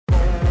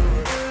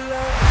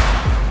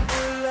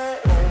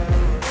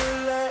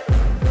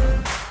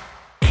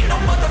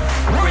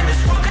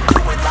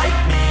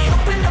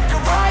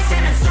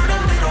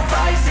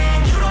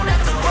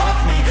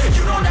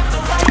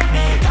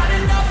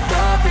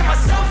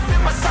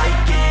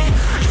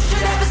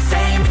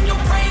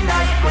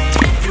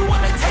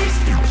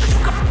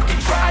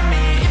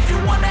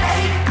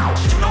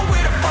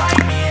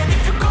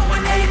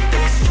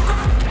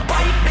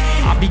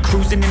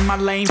my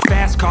lane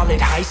fast, call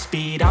it high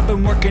speed. I've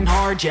been working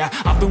hard, yeah,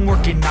 I've been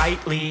working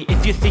nightly.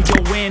 If you think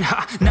you'll win,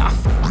 ha, not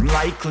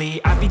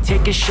likely. I be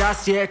taking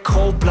shots, yeah,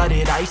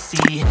 cold-blooded,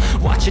 icy.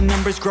 Watching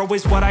numbers grow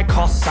is what I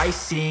call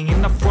sightseeing.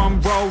 In the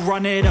front row,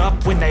 run it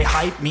up when they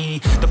hype me.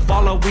 The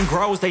following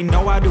grows, they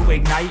know how to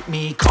ignite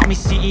me. Call me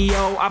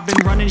CEO, I've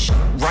been running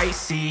right,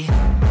 see.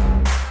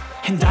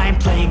 And I ain't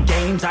playing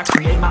games, I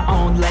create my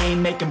own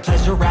lane, making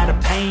pleasure out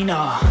of pain,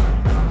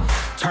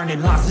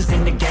 turning losses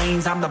into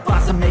gains. I'm the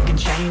boss, I'm making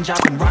change.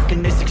 I've been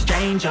rocking this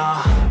exchange,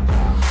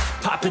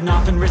 popping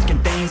off and risking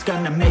things.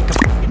 Gonna make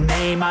a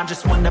name, I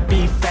just wanna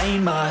be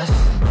famous.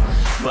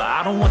 But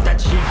I don't want that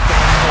cheap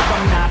fame, no,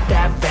 I'm not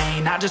that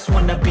vain. I just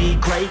wanna be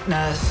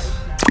greatness.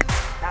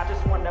 I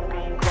just wanna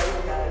be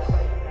greatness.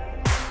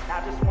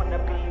 I just wanna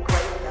be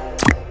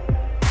greatness.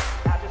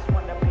 I just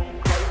wanna be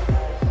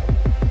greatness.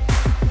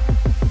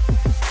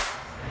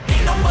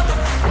 Ain't no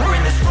motherfucker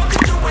in this world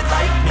can do it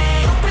like me.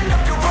 Open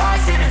up your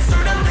eyes and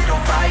insert a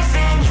little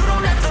rising. You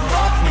don't have to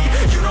love me,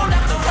 you don't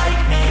have to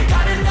like me.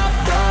 Got enough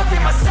love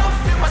in myself,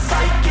 in my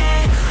psyche.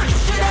 You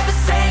should have the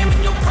same in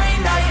your brain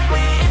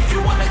nightly. If you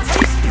wanna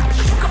taste me,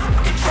 you can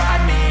fucking try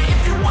me.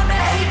 If you wanna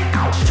hate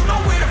me, you know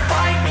where to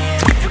find me.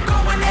 And if you go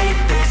and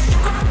hate this, you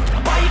can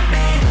fucking bite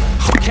me.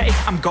 Okay,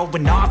 I'm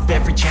going off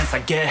every chance I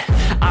get.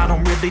 I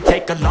don't really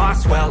take a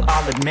loss, well,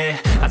 I'll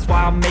admit. That's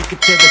why I'll make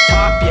it to the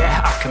top,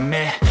 yeah, I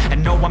commit.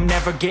 And no, I'm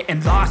never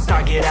getting lost,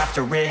 I get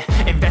after it.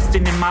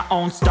 Investing in my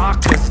own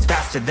stock, cause it's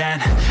faster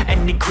than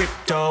any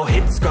crypto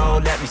hits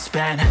go, let me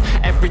spend.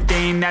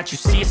 Everything that you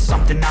see is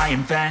something I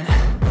invent.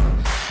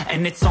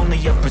 And it's only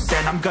a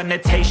percent. I'm gonna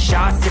take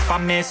shots. If I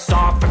miss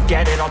all,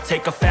 forget it. I'll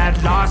take a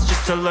fat loss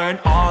just to learn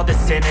all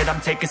that's in it. I'm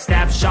taking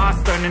snapshots,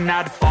 learning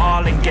how to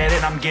fall and get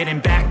it. I'm getting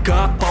back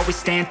up, always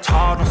stand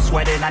tall, don't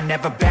sweat it. I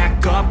never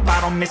back up,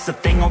 I don't miss a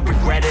thing or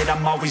regret it.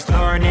 I'm always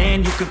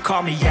learning, you could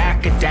call me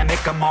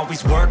academic. I'm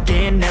always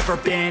working, never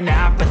been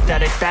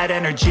apathetic. That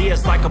energy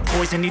is like a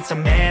poison, needs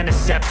some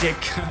antiseptic.